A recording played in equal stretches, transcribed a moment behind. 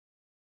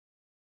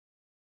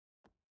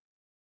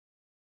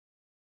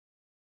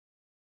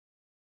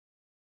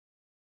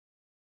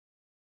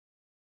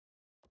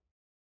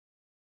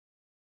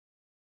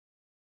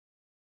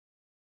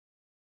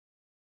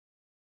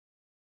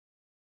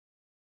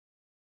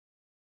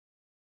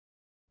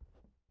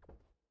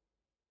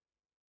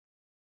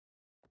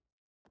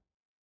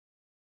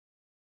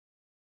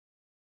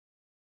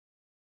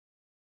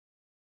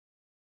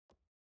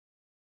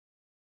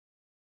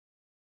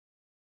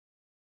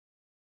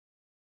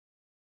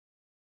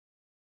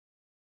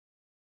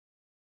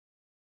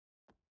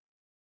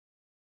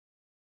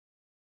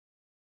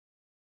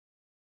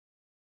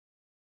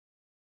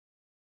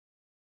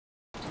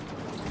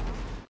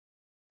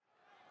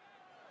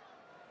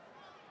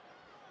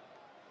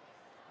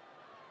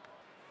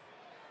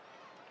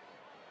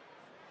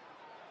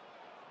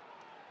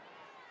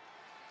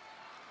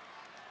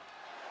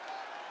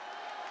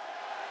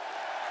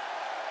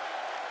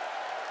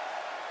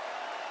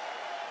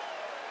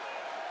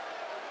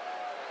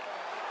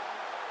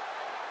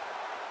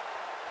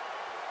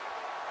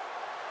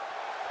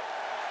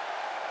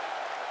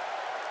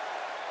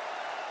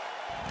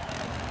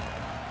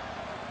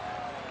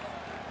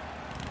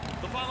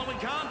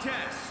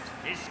contest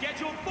is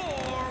scheduled for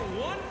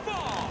one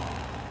fall,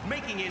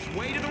 making his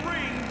way to the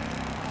ring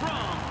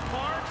from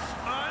parts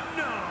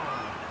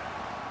unknown,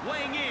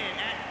 weighing in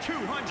at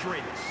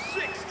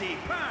 260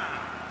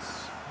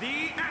 pounds,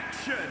 the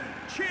Action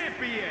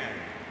Champion.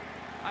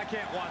 I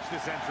can't watch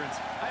this entrance.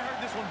 I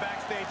heard this one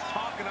backstage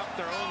talking up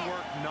their own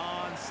work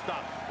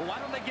non-stop. Well, why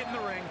don't they get in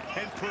the ring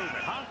and prove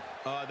it, huh?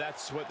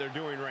 That's what they're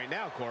doing right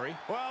now, Corey.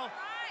 Well,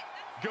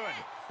 good.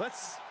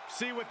 Let's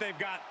see what they've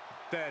got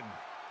then.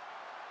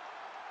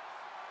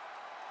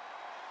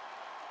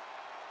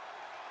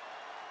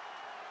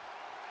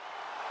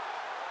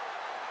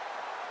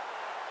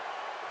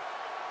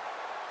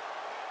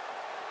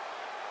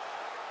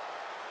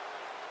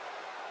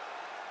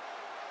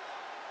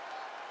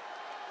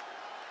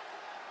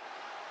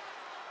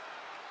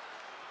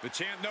 The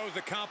champ knows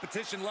the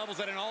competition level's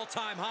at an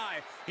all-time high.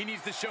 He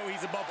needs to show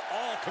he's above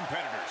all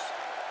competitors.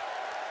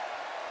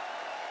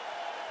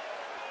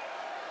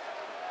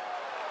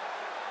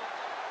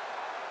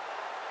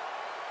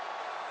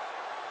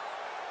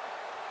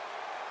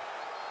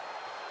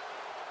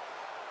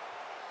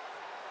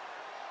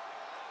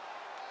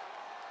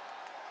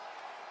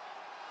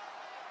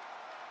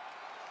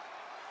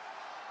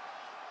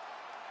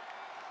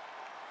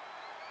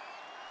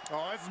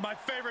 Oh, this is my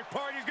favorite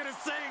part. He's gonna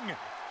sing.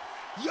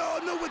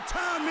 Y'all know what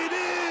time it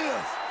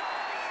is.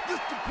 This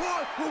the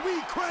part where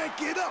we crank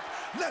it up.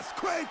 Let's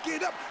crank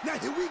it up. Now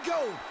here we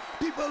go.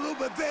 People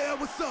over there,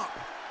 what's up?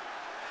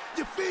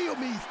 You feel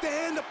me?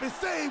 Stand up and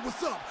say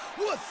what's up.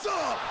 What's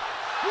up?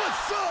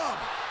 What's up?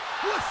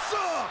 What's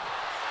up?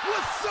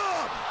 What's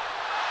up?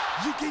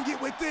 You can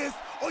get with this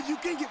or you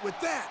can get with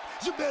that.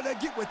 You better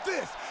get with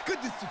this, cause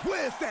this is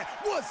where it's at.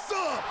 What's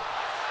up?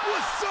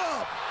 What's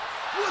up?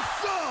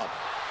 What's up?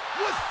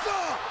 What's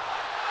up?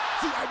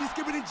 See, I be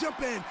skipping and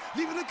jumping,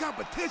 leaving the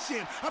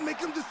competition. I make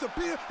them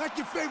disappear like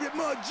your favorite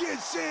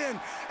magician.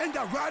 And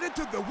I ride it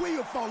till the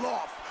wheel fall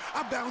off.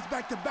 I bounce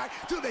back to back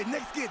till their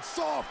necks get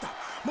soft.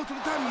 Most of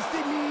the time you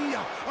see me,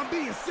 I'm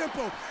being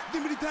simple.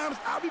 Then many times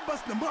I'll be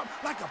busting them up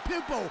like a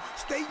pimple,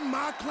 stating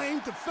my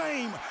claim to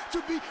fame,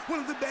 to be one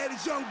of the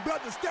baddest young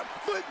brothers step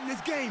foot in this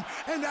game.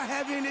 And I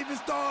haven't even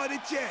started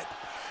yet.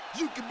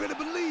 You can better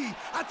believe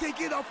I take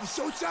it off a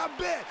show shot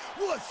bet.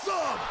 What's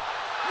up?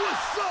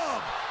 What's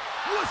up?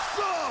 What's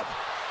up?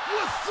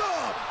 What's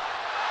up?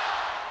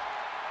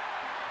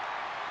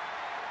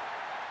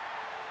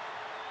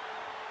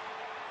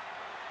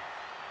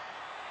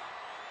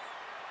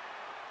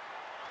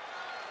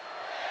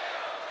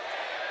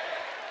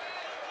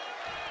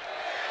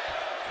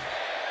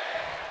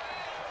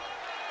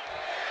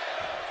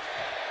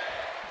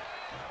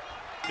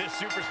 This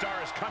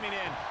superstar is coming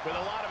in with a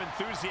lot of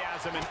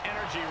enthusiasm and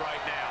energy right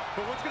now.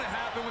 But what's going to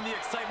happen when the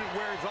excitement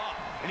wears off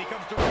and he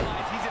comes to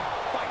realize he's in a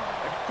fight?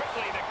 And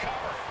quickly the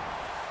cover.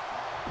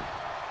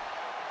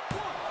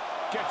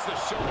 Gets the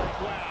shoulder.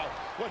 Wow,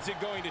 what's it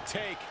going to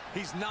take?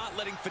 He's not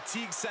letting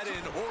fatigue set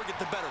in or get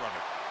the better of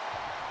it.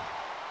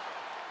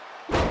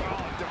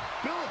 Oh,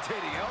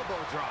 debilitating elbow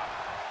drop.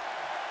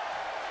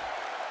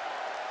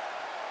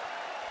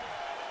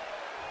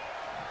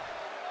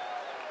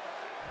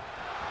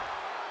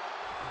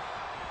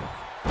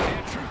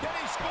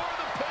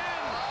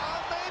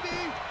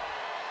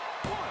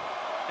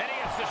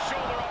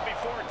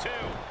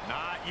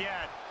 Not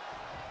yet.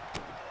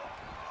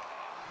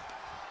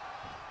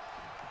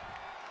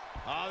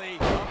 Ollie,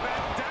 up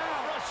and down.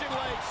 Russian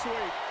leg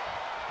sweep.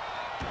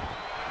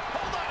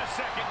 Hold on a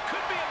second.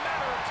 Could be a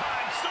matter of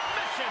time.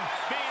 Submission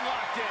being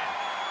locked in.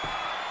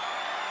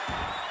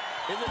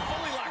 Is it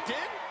fully locked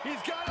in?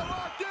 He's got it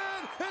locked in.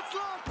 It's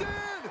locked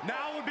in.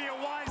 Now would be a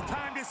wise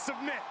time to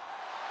submit.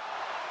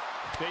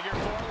 Figure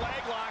four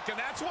leg lock, and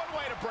that's one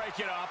way to break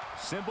it up.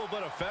 Simple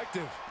but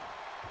effective.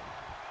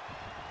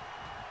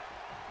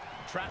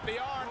 Trap the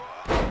arm.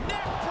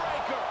 Neck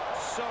breaker.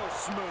 So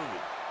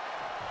smooth.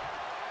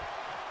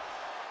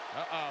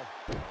 Uh-oh.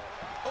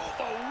 Oh,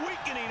 a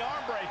weakening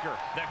arm breaker.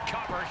 The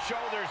cover,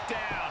 shoulders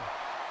down.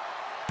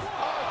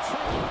 Oh,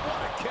 true.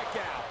 What a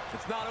kick out.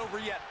 It's not over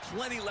yet.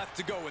 Plenty left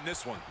to go in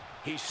this one.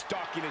 He's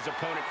stalking his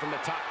opponent from the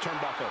top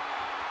turnbuckle.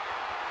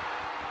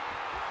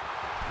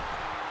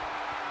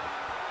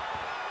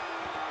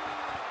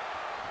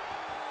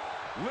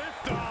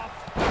 Lift off.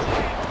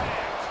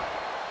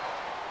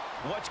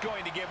 What's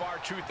going to give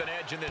R-Truth an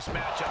edge in this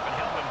matchup and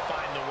help him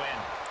find the win?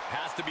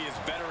 Has to be his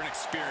veteran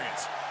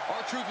experience.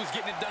 R-Truth was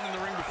getting it done in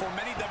the ring before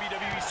many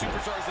WWE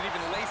superstars had even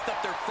laced up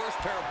their first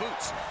pair of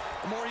boots.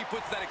 The more he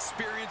puts that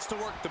experience to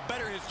work, the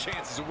better his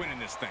chances of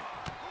winning this thing.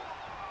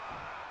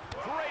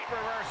 Great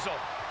reversal.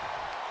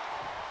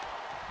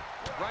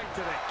 Right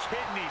to the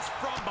kidneys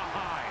from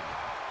behind.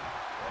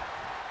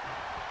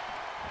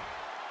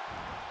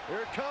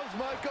 Here it comes,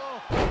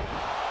 Michael.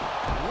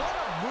 What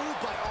a move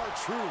by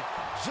R-Truth.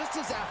 Just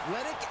as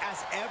athletic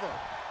as ever.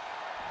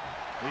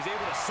 He's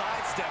able to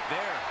sidestep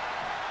there.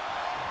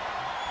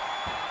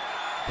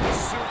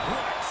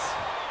 Suplex.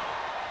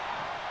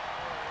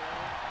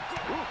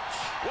 Ooh,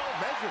 well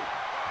measured.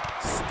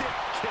 Stiff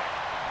kick.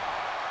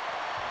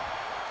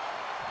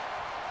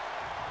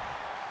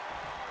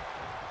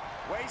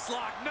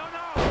 Waistlock, no.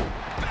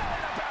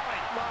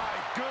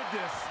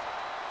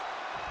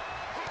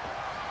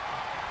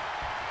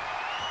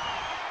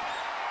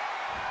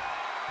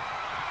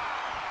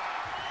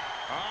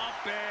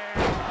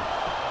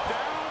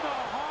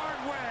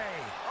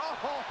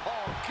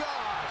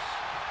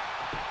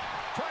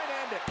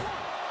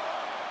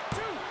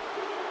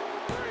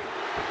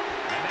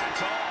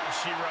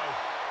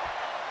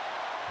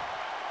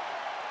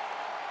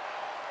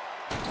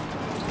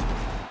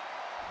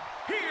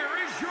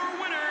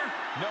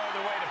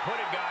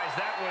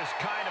 was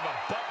kind of a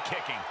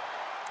butt-kicking.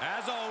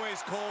 As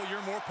always, Cole,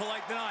 you're more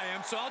polite than I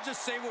am, so I'll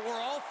just say what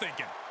we're all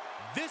thinking.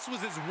 This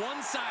was as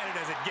one-sided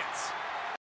as it gets.